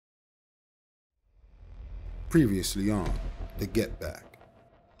Previously on The Get Back.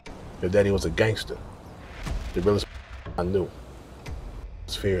 Your daddy was a gangster. The realest I knew.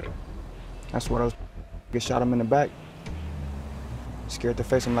 Just feared him. That's what I was. Get shot him in the back. Scared to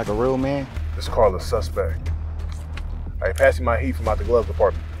face him like a real man. Let's call a suspect. Hey, passing my heat from out the glove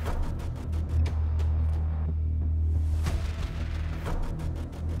department.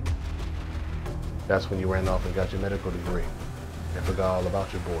 That's when you ran off and got your medical degree and forgot all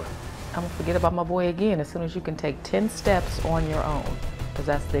about your boy. I'm gonna forget about my boy again as soon as you can take 10 steps on your own. Because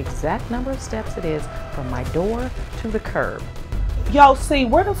that's the exact number of steps it is from my door to the curb. Yo, see,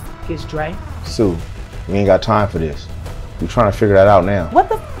 where the f is Dre? Sue, we ain't got time for this. We trying to figure that out now. What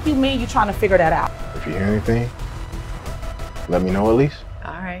the f you mean you trying to figure that out? If you hear anything, let me know at least.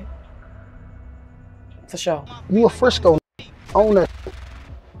 All right. For sure. You a Frisco, own that.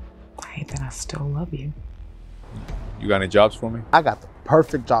 I hate that I still love you. You got any jobs for me? I got the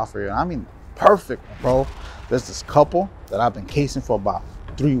perfect job for you. I mean, perfect, bro. There's this couple that I've been casing for about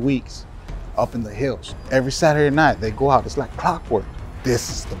 3 weeks up in the hills. Every Saturday night, they go out. It's like clockwork. This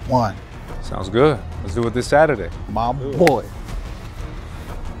is the one. Sounds good. Let's do it this Saturday. My boy.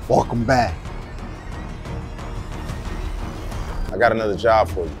 Welcome back. I got another job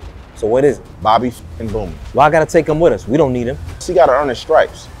for you. So what is it? Bobby and Boom. Why I gotta take him with us? We don't need him. He gotta earn his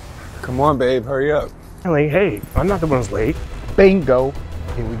stripes. Come on, babe, hurry up. Hey, I'm not the one who's late. Bingo.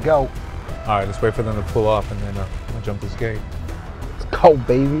 Here we go. All right, let's wait for them to pull off and then I'll jump this gate. Let's go,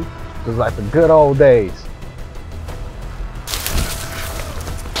 baby. Just like the good old days.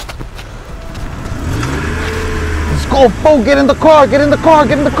 Let's go, Bo. Get in the car. Get in the car.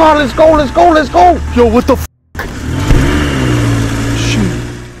 Get in the car. Let's go. Let's go. Let's go. Yo, what the f?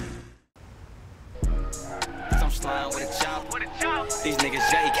 These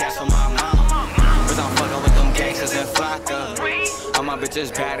niggas J cats on my mom. Cause I'm fucking with them gangsters and flocker. All my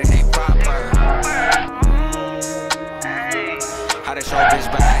bitches bad and they proper. How they show bitch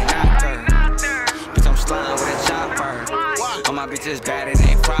but I knocked her. Bitch I'm sliding with a chopper. All my bitches bad and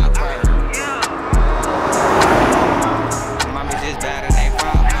they proper. All my bitches bad and they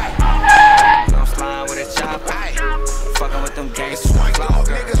proper. I'm sliding with a chopper. Fucking with them gangsters and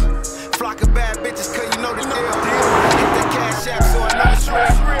flocker. Flock of bad bitches, cause you know the deal. Hit the cash app, so I know it's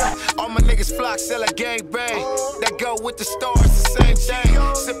real. All my niggas flock, sell a gang bang. That go with the stars, the same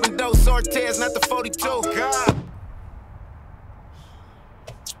thing. Sipping Dos Ortiz, not the 42. God.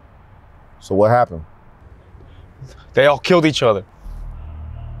 So what happened? They all killed each other.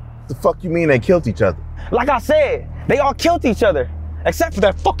 The fuck you mean they killed each other? Like I said, they all killed each other. Except for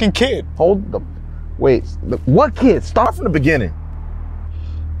that fucking kid. Hold the. Wait. What kid? Start from the beginning.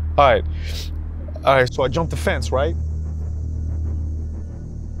 All right, so I jumped the fence, right?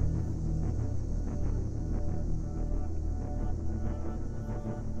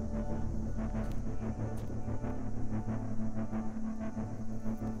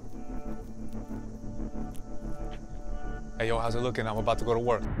 Hey, yo, how's it looking? I'm about to go to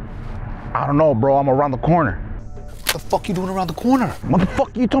work. I don't know, bro. I'm around the corner. What the fuck you doing around the corner?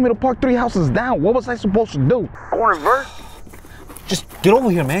 Motherfucker, you told me to park 3 houses down. What was I supposed to do? Go in reverse? Just get over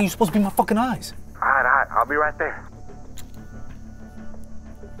here, man. You're supposed to be my fucking eyes. All right. I'll be right there.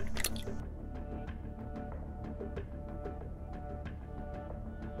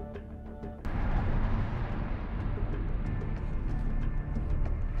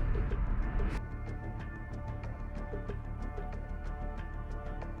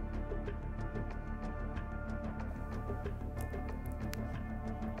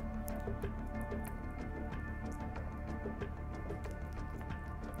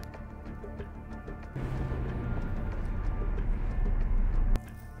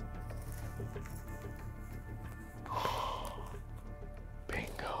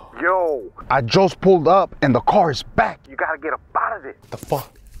 Yo, I just pulled up and the car is back. You gotta get up out of there. The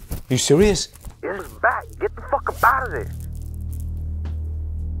fuck? You serious? It's back. Get the fuck up out of there.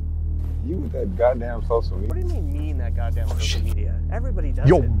 You with that goddamn social media. What do you mean that goddamn social media? Everybody does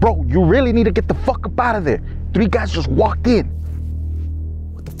Yo, it. bro, you really need to get the fuck up out of there. 3 guys just walked in.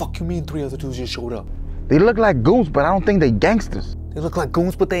 What the fuck you mean 3 other dudes just showed up? They look like goons, but I don't think they gangsters. They look like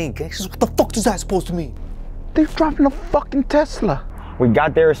goons, but they ain't gangsters. What the fuck is that supposed to mean? They're driving a fucking Tesla. We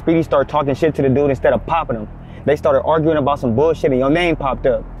got there, Speedy started talking shit to the dude instead of popping him. They started arguing about some bullshit and your name popped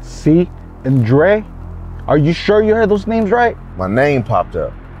up. C and Dre? Are you sure you heard those names right? My name popped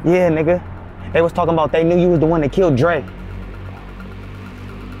up. Yeah, nigga. They was talking about they knew you was the one that killed Dre.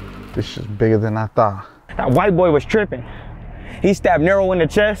 This shit's bigger than I thought. That white boy was tripping. He stabbed Nero in the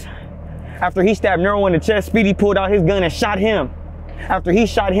chest. After he stabbed Nero in the chest, Speedy pulled out his gun and shot him. After he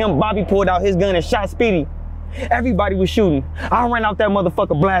shot him, Bobby pulled out his gun and shot Speedy. Everybody was shooting. I ran out that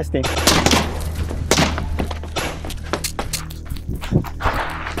motherfucker blasting.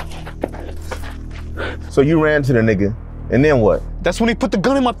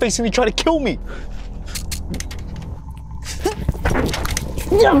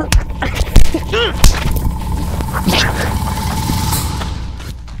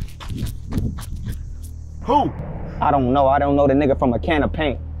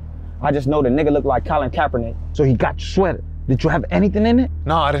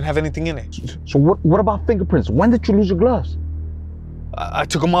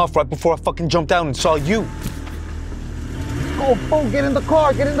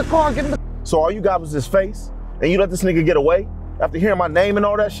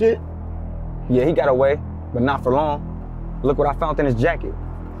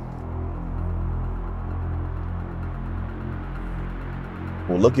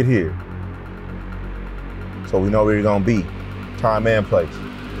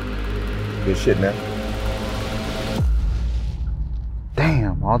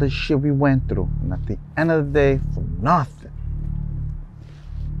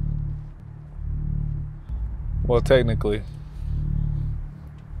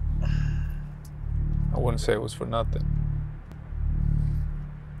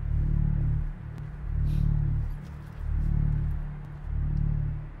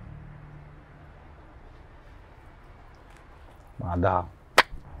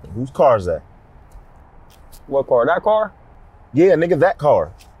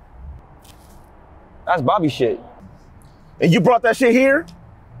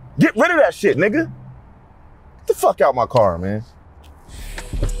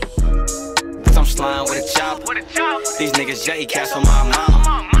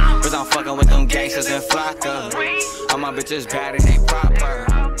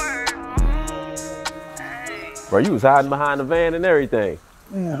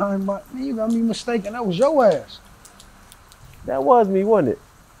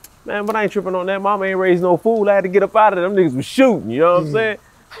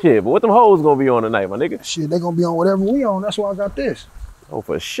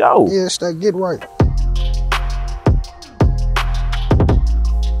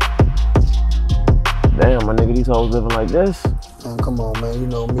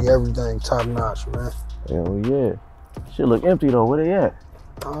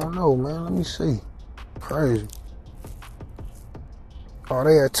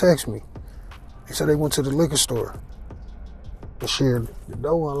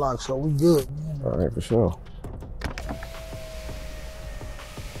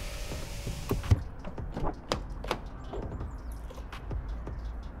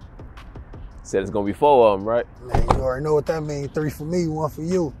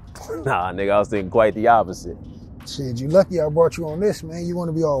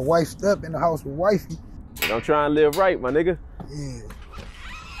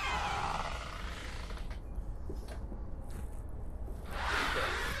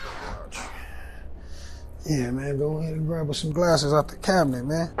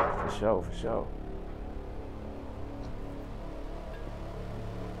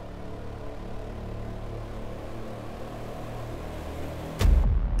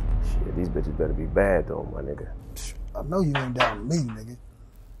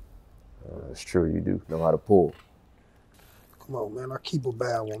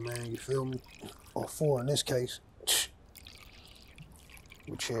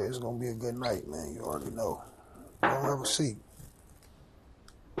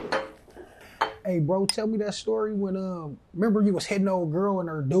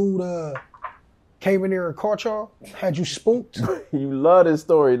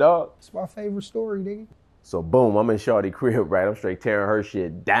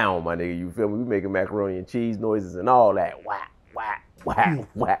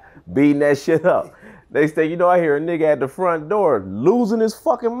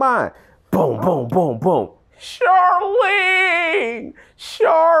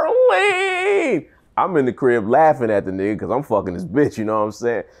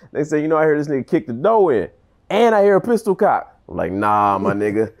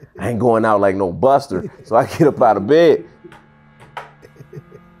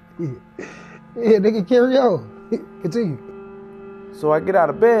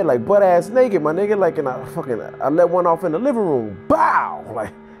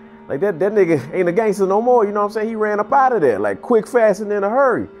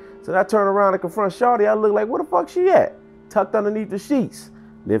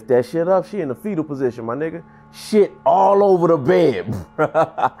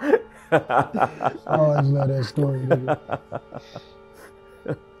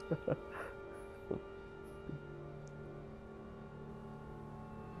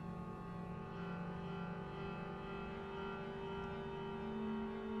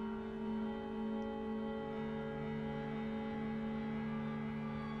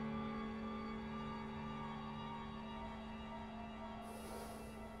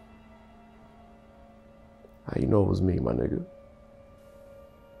 How you know it was me, my nigga?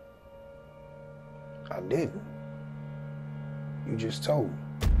 I didn't. You just told me.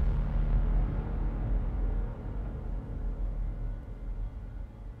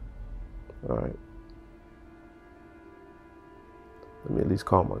 All right. Let me at least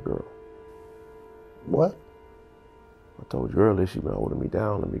call my girl. What? I told you earlier she been holding me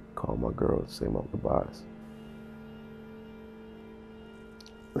down. Let me call my girl and say my goodbyes.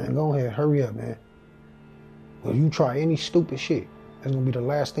 Man, go ahead. Hurry up, man. If you try any stupid shit, that's gonna be the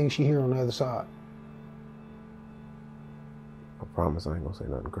last thing she hear on the other side. I promise I ain't gonna say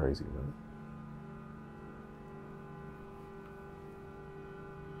nothing crazy, man.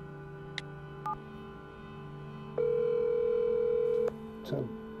 So,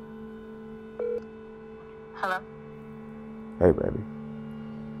 Hello? Hey, baby.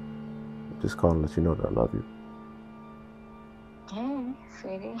 Just calling to let you know that I love you. Hey,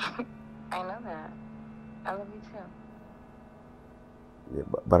 sweetie. I know that. I love you too. Yeah,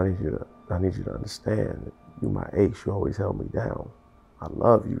 but I need you to understand that you my ace. You always held me down. I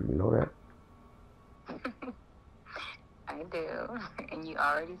love you. You know that? I do. And you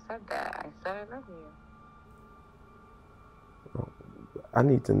already said that. I said I love you. I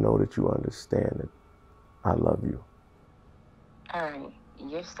need to know that you understand that I love you. All right.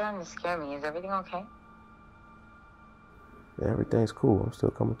 You're starting to scare me. Is everything okay? Yeah, everything's cool. I'm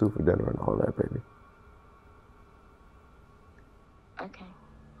still coming through for dinner and all that, baby. Okay.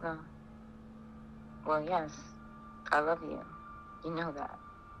 Well, yes. I love you. You know that.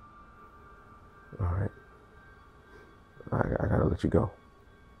 All right. I gotta let you go.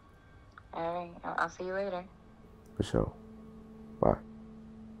 All right. I'll see you later. For sure. Bye.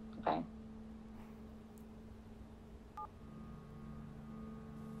 Bye.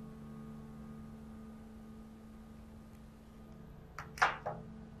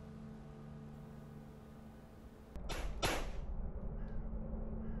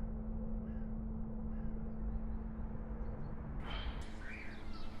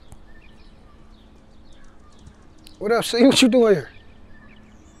 what up, C? What you doing here?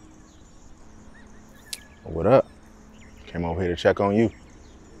 What up? Came over here to check on you.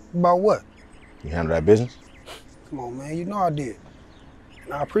 About what? You handle that business? Come on, man. You know I did.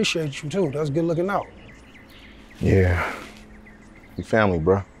 And I appreciate you, too. That's good looking out. Yeah. We family,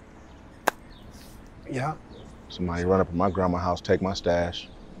 bro. Yeah? Somebody run up at my grandma's house, take my stash.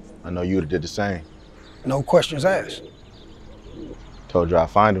 I know you'd have did the same. No questions asked. Told you I'd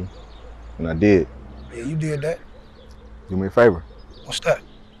find him, and I did. Yeah, you did that. Do me a favor. What's that?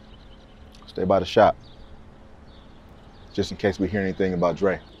 Stay by the shop. Just in case we hear anything about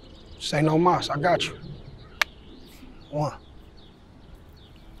Dre. Say no mas. I got you. One.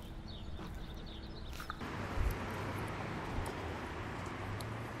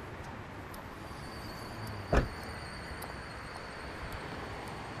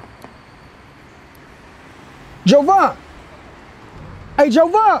 Javonne! Hey,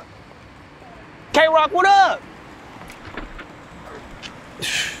 Javonne! K-Rock, what up?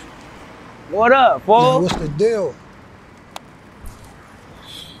 What up, fool? Man, what's the deal?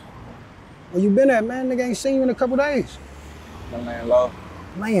 Where you been at, man? Nigga ain't seen you in a couple days. My man low.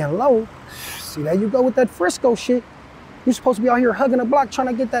 Laying low? See, there you go with that Frisco shit. You supposed to be out here hugging the block trying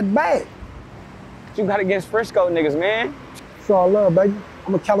to get that bag. What you got against Frisco niggas, man? It's all love, baby.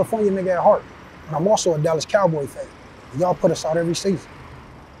 I'm a California nigga at heart. And I'm also a Dallas Cowboy fan. Y'all put us out every season.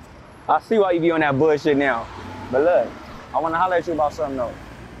 I see why you be on that bullshit now. But look, I want to holler at you about something though.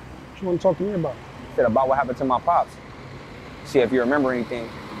 What you want to talk to me about? Shit, about what happened to my pops. See if you remember anything.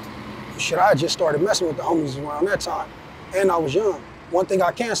 Shit, I just started messing with the homies around that time. And I was young. One thing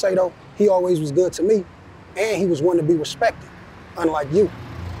I can say though, he always was good to me. And he was one to be respected, unlike you.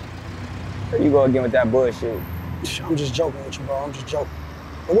 There you go again with that bullshit. I'm just joking with you, bro. I'm just joking.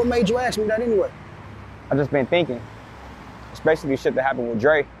 But what made you ask me that anyway? I just been thinking. Especially the shit that happened with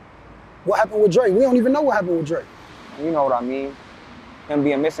Dre. What happened with Dre? We don't even know what happened with Dre. You know what I mean. Him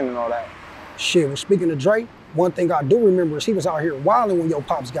being missing and all that. Shit, well, speaking of Dre, one thing I do remember is he was out here wilding when your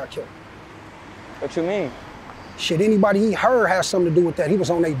pops got killed. What you mean? Shit, anybody he heard has something to do with that. He was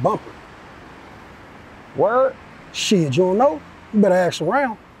on a bumper. Word? Shit, you don't know? You better ask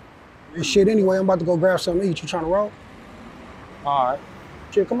around. And shit, anyway, I'm about to go grab something to eat. You trying to roll? All right.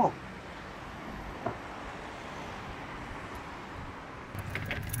 Shit, come on.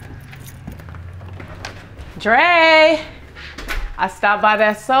 Dre, I stopped by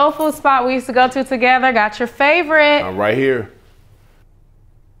that soul food spot we used to go to together. Got your favorite. I'm right here.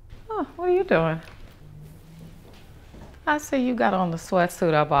 Oh, what are you doing? I see you got on the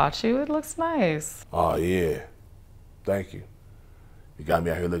sweatsuit I bought you. It looks nice. Oh, yeah. Thank you. You got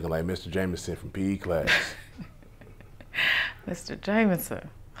me out here looking like Mr. Jameson from PE class. Mr. Jameson.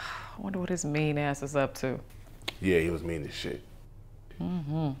 I wonder what his mean ass is up to. Yeah, he was mean as shit.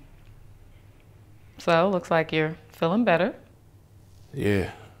 Mm-hmm. So, looks like you're feeling better. Yeah,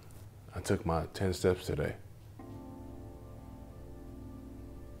 I took my 10 steps today.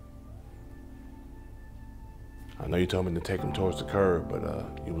 I know you told me to take him towards the curb,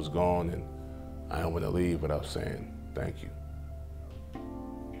 but you was gone and I didn't want to leave without saying thank you.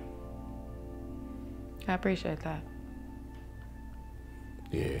 I appreciate that.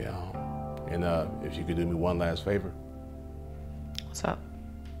 Yeah, and if you could do me one last favor. What's up?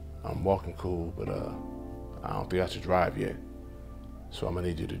 I'm walking cool, but I don't think I should drive yet. So I'm gonna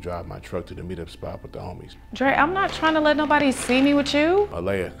need you to drive my truck to the meetup spot with the homies. Dre, I'm not trying to let nobody see me with you.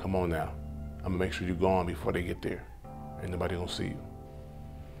 Alayah, come on now. I'm gonna make sure you're gone before they get there. Ain't nobody gonna see you.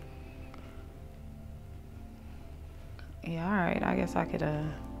 Yeah, all right. I guess I could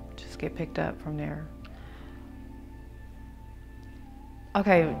just get picked up from there.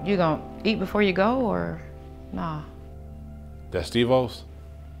 Okay, you gonna eat before you go or nah? That Steve-O's?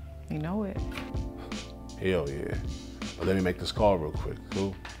 You know it. Hell yeah. Well, let me make this call real quick,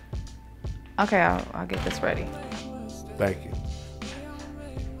 cool? Okay, I'll get this ready. Thank you.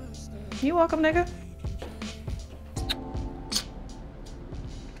 You welcome, nigga.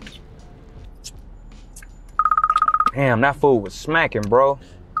 Damn, that food was smacking, bro.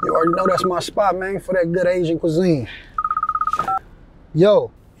 You already know that's my spot, man, for that good Asian cuisine.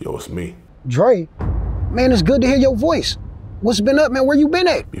 Yo. Yo, it's me. Dre, man, it's good to hear your voice. What's been up, man? Where you been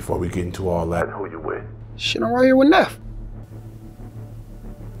at? Before we get into all that, who you with? Shit, I'm right here with Neff.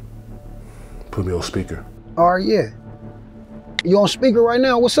 Put me on speaker. All right, yeah. You on speaker right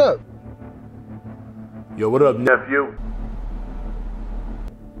now? What's up? Yo, what up, nephew?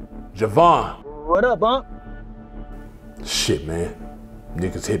 Javonne. What up, huh? Shit, man.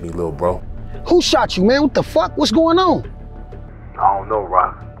 Niggas hit me, little bro. Who shot you, man? What the fuck? What's going on? I don't know,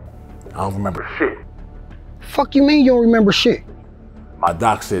 Rock. I don't remember shit. Fuck you mean you don't remember shit? My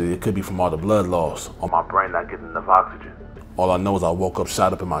doc said it could be from all the blood loss on my brain not getting enough oxygen. All I know is I woke up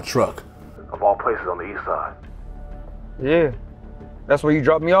shot up in my truck. Of all places on the east side. Yeah. That's where you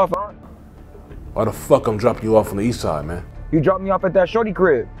dropped me off, huh? Why the fuck I'm dropping you off on the east side, man? You dropped me off at that shorty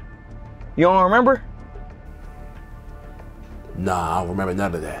crib. You don't remember? Nah, I don't remember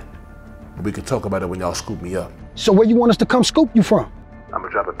none of that. But we could talk about it when y'all scoop me up. So where you want us to come scoop you from? I'm gonna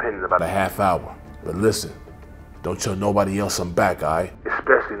drop a pin in about a half hour. But listen, don't tell nobody else I'm back, alright?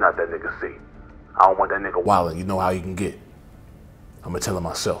 Especially not that nigga C. I don't want that nigga wildin', you know how he can get. I'm gonna tell him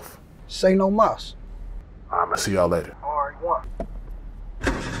myself. Say no mas. I'm gonna see y'all later. All right, one.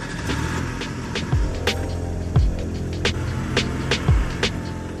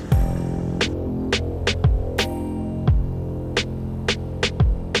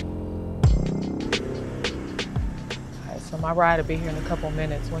 So my ride will be here in a couple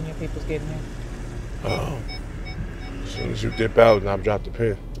minutes. When your people's getting here? Oh. As soon as you dip out and I've dropped the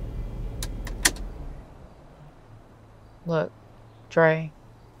pin. Look, Dre.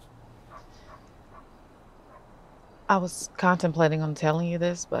 I was contemplating on telling you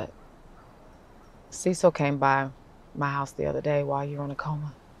this, but Cecil came by my house the other day while you were in a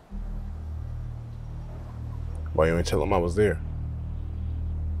coma. Why you ain't tell him I was there?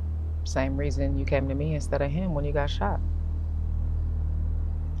 Same reason you came to me instead of him when you got shot.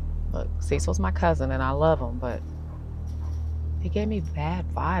 Look, Cecil's my cousin and I love him, but he gave me bad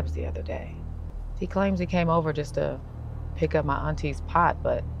vibes the other day. He claims he came over just to pick up my auntie's pot,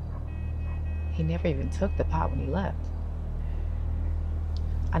 but he never even took the pot when he left.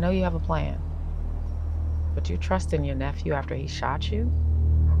 I know you have a plan, but you trust in your nephew after he shot you?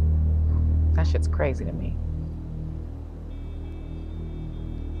 That shit's crazy to me.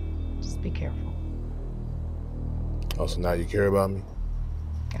 Just be careful. Oh, so now you care about me?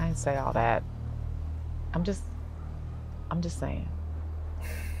 I didn't say all that. I'm just saying.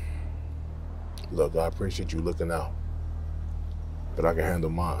 Look, I appreciate you looking out, but I can handle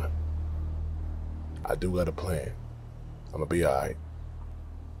mine. I do got a plan. I'm gonna be all right.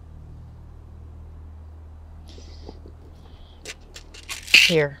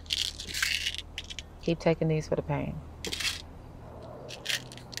 Here. Keep taking these for the pain.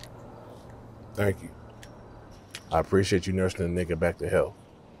 Thank you. I appreciate you nursing the nigga back to health.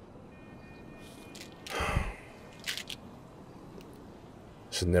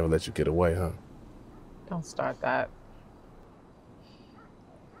 Should never let you get away, huh? Don't start that.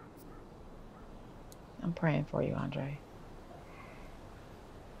 I'm praying for you, Andre.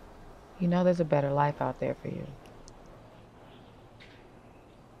 You know there's a better life out there for you.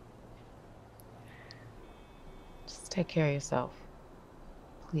 Just take care of yourself.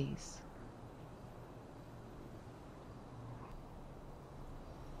 Please.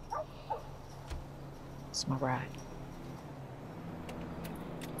 It's my ride.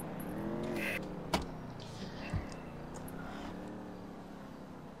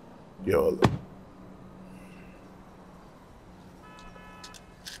 Yo, look.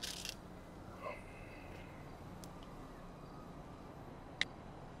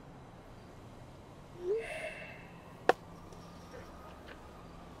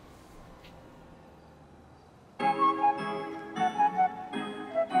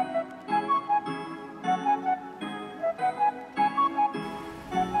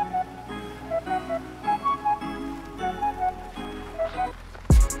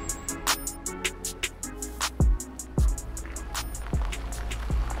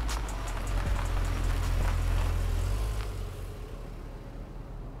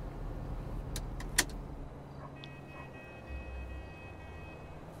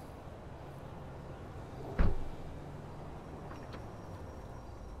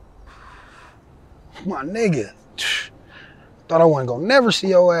 My nigga, thought I wasn't gonna never see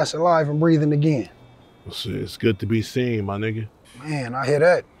your ass alive and breathing again. Well, shit, it's good to be seen, my nigga. Man, I hear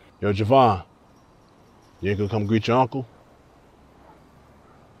that. Yo, Javonne, you ain't gonna come greet your uncle?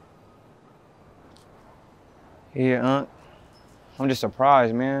 Yeah, Unc. I'm just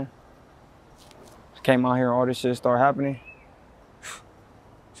surprised, man. Came out here, all this shit started happening.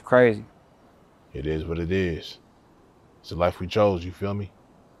 It's crazy. It is what it is. It's the life we chose, you feel me?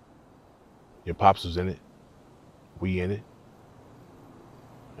 Your pops was in it. We in it.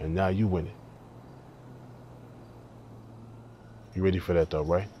 And now you in it. You ready for that though,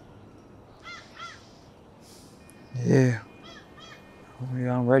 right? Yeah. Oh,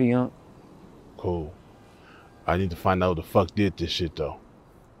 yeah, I'm ready, Unc. Cool. I need to find out who the fuck did this shit though.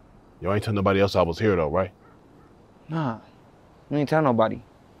 You ain't tell nobody else I was here though, right? Nah, you ain't tell nobody.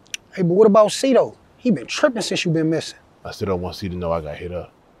 Hey, but what about Ceno? He been tripping since you been missing. I still don't want C to know I got hit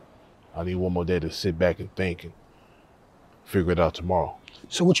up. I need one more day to sit back and think and figure it out tomorrow.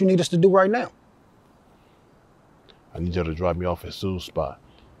 So what you need us to do right now? I need y'all to drop me off at Sue's spot.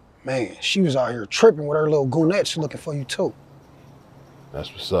 Man, she was out here tripping with her little goonettes looking for you too. That's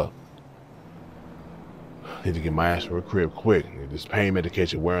what's up. Need to get my ass to her crib quick. This pain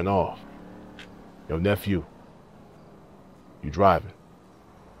medication wearing off. Yo, nephew, you driving?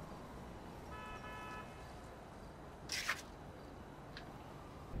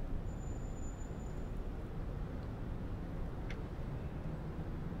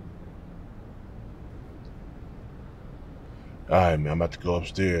 All right, man, I'm about to go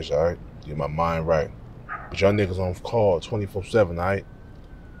upstairs, all right? Get my mind right. But y'all niggas on call 24/7, all right?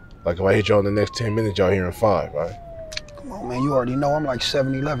 Like if I hit y'all in the next 10 minutes, y'all hearing 5, all right? Come on, man, you already know I'm like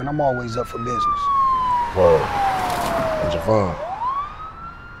 7-Eleven. I'm always up for business. Word. And Javonne,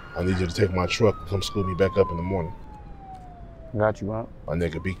 I need you to take my truck and come scoop me back up in the morning. Got you, Unc. My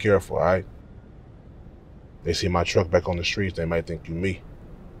nigga, be careful, all right? They see my truck back on the streets, they might think you me.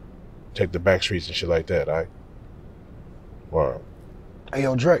 Take the back streets and shit like that, all right? Word. Hey,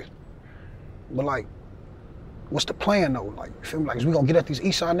 yo, Dre. But like, what's the plan though? Like, you feel me? Like, is we gonna get at these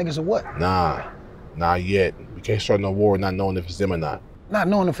East Side niggas or what? Nah, not yet. We can't start no war not knowing if it's them or not. Not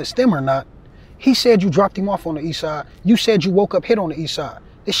knowing if it's them or not. He said you dropped him off on the East Side. You said you woke up hit on the East Side.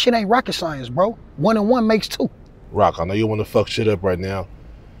 This shit ain't rocket science, bro. 1 and 1 makes 2. Rock, I know you want to fuck shit up right now,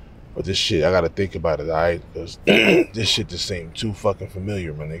 but this shit, I gotta think about it, all right? Because this shit just seemed too fucking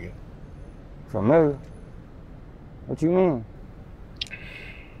familiar, my nigga. Familiar? What you mean?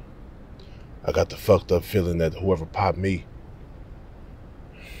 I got the fucked up feeling that whoever popped me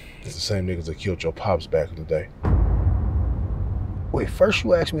is the same niggas that killed your pops back in the day. Wait, first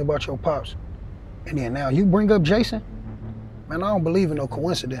you asked me about your pops, and then now you bring up Jason? Man, I don't believe in no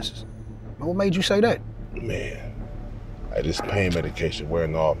coincidences. Man, what made you say that? Man, this pain medication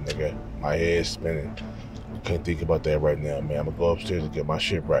wearing off, nigga. My head's spinning. Can't think about that right now, man. I'm gonna go upstairs and get my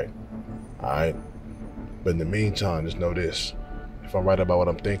shit right, all right? But in the meantime, just know this. If I'm right about what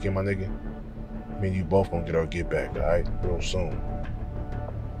I'm thinking, my nigga, me and you both gonna get our get back, all right? Real soon.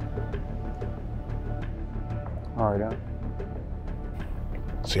 All right,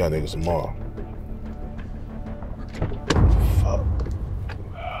 See y'all niggas tomorrow. Fuck.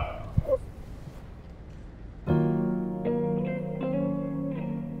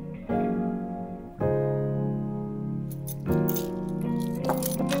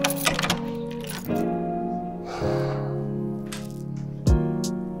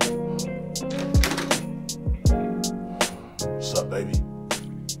 What's up, baby?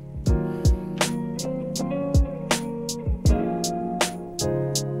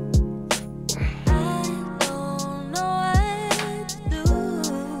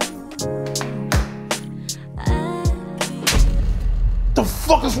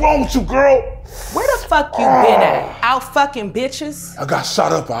 wrong with you, girl? Where the fuck you been at? Out fucking bitches? I got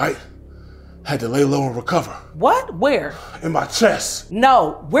shot up, all right? Had to lay low and recover. What? Where? In my chest.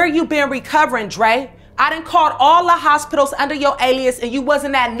 No, where you been recovering, Dre? I done called all the hospitals under your alias and you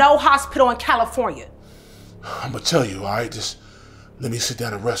wasn't at no hospital in California. I'm gonna tell you, all right? Just let me sit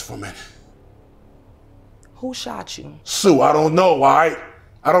down and rest for a minute. Who shot you? Sue, I don't know, all right?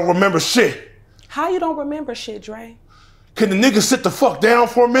 I don't remember shit. How you don't remember shit, Dre? Can the nigga sit the fuck down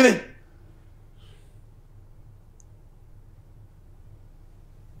for a minute?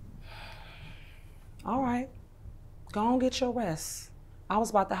 All right, go on get your rest. I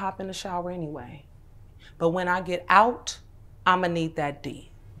was about to hop in the shower anyway. But when I get out, I'ma need that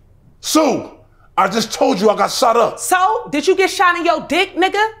D. Sue, I just told you I got shot up. So, did you get shot in your dick,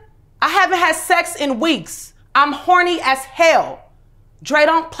 nigga? I haven't had sex in weeks. I'm horny as hell. Dre,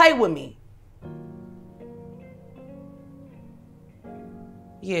 don't play with me.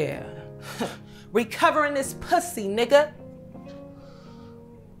 Yeah. Recovering this pussy, nigga.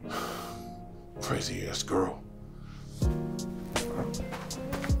 Crazy ass girl.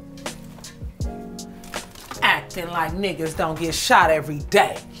 Acting like niggas don't get shot every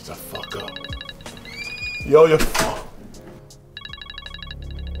day. Shut the fuck up. Yo.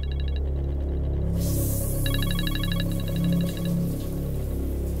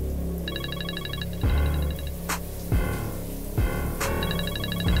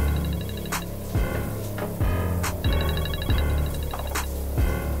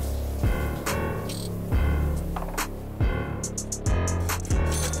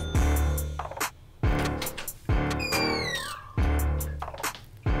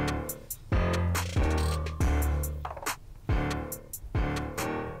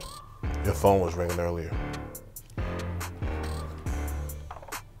 Your phone was ringing earlier.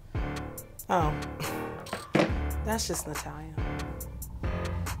 Oh, that's just Natalia.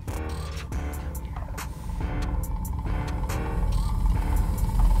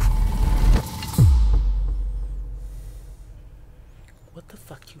 What the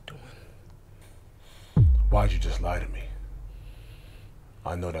fuck you doing? Why'd you just lie to me?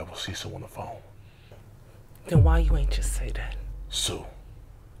 I know that was Cecil on the phone. Then why you ain't just say that? Sue,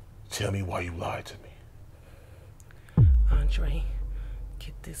 tell me why you lied to me. Andre,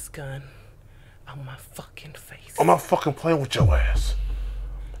 get this gun out my fucking face. I'm not fucking playing with your ass.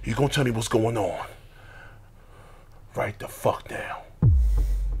 You gonna tell me what's going on? Right the fuck now.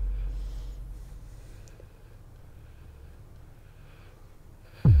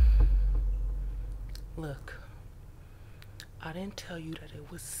 Look, I didn't tell you that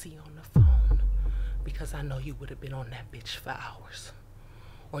it was C on the phone because I know you would have been on that bitch for hours.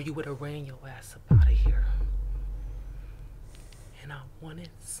 Or you would have ran your ass up out of here. And I wanted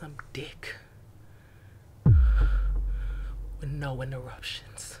some dick with no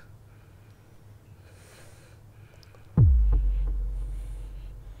interruptions.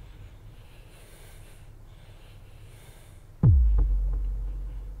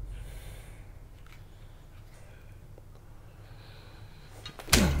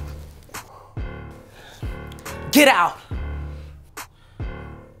 Get out!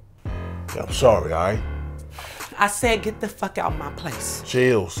 Yeah, I'm sorry, all right? I said get the fuck out of my place.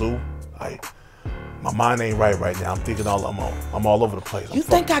 Chill, Sue. My mind ain't right now. I'm thinking I'm all over the place. You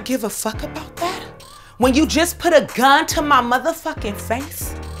think I give a fuck about that? When you just put a gun to my motherfucking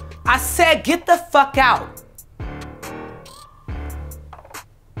face? I said get the fuck out.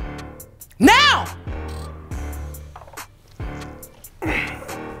 Now!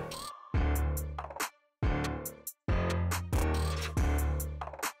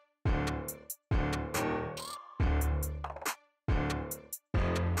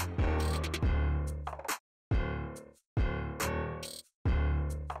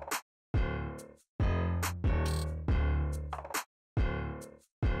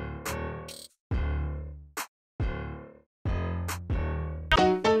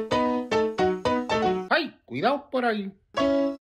 Cuidado por ahí.